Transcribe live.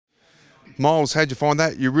Miles, how'd you find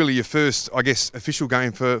that? You're really your first, I guess, official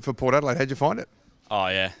game for Port Adelaide. How'd you find it? Oh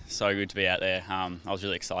yeah, so good to be out there. I was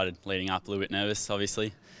really excited leading up, a little bit nervous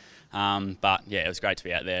obviously. But yeah, it was great to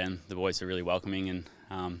be out there and the boys are really welcoming and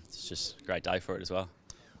it's just a great day for it as well.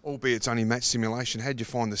 Albeit it's only match simulation, how'd you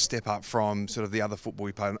find the step up from sort of the other football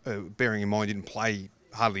you played, bearing in mind you didn't play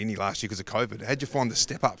hardly any last year because of COVID? How'd you find the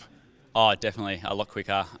step up? Oh, definitely a lot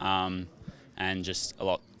quicker and just a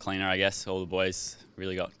lot cleaner, I guess. All the boys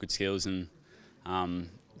really got good skills and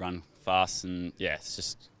run fast and yeah, it's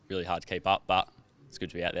just really hard to keep up, but it's good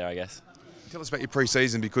to be out there, I guess. Tell us about your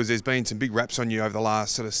pre-season, because there's been some big raps on you over the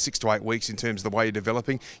last sort of 6 to 8 weeks in terms of the way you're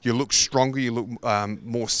developing. You look stronger, you look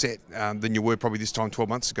more set than you were probably this time 12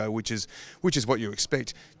 months ago, which is what you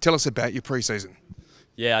expect. Tell us about your pre-season.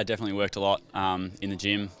 Yeah, I definitely worked a lot in the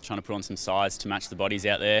gym, trying to put on some size to match the bodies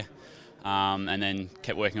out there, and then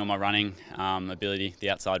kept working on my running ability, the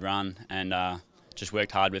outside run, and just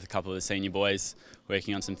worked hard with a couple of the senior boys,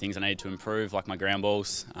 working on some things I needed to improve, like my ground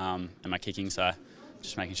balls and my kicking, so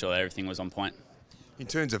just making sure that everything was on point. In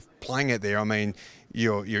terms of playing out there, I mean,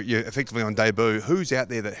 you're effectively on debut. Who's out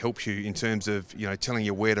there that helps you in terms of telling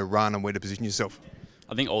you where to run and where to position yourself?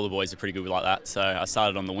 I think all the boys are pretty good like that. So I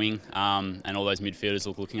started on the wing and all those midfielders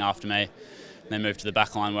were looking after me. And then moved to the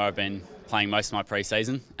back line where I've been playing most of my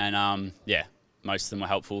pre-season. And yeah, most of them were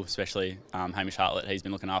helpful, especially Hamish Hartlett. He's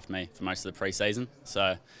been looking after me for most of the pre-season.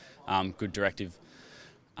 So good directive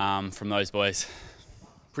from those boys.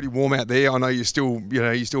 Pretty warm out there. I know you're still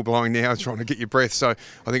blowing now, trying to get your breath. So I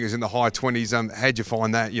think it was in the high 20s. How'd you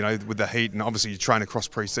find that? With the heat, and obviously you train across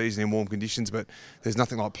pre-season in warm conditions, but there's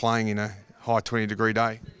nothing like playing in a high 20-degree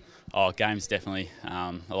day. Oh, game's definitely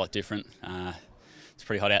a lot different. It's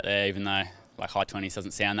pretty hot out there, even though like high 20s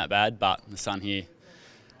doesn't sound that bad, but the sun here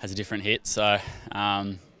has a different hit. So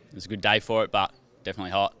it was a good day for it, but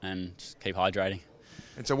definitely hot, and just keep hydrating.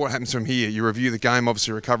 And so what happens from here? You review the game.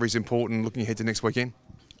 Obviously recovery is important. Looking ahead to next weekend.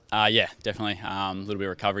 Yeah, definitely. A little bit of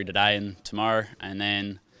recovery today and tomorrow, and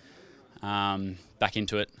then back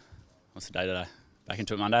into it. What's the day today? Back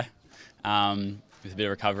into it Monday. With a bit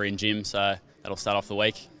of recovery in gym, so that'll start off the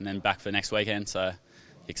week, and then back for next weekend. So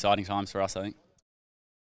exciting times for us, I think.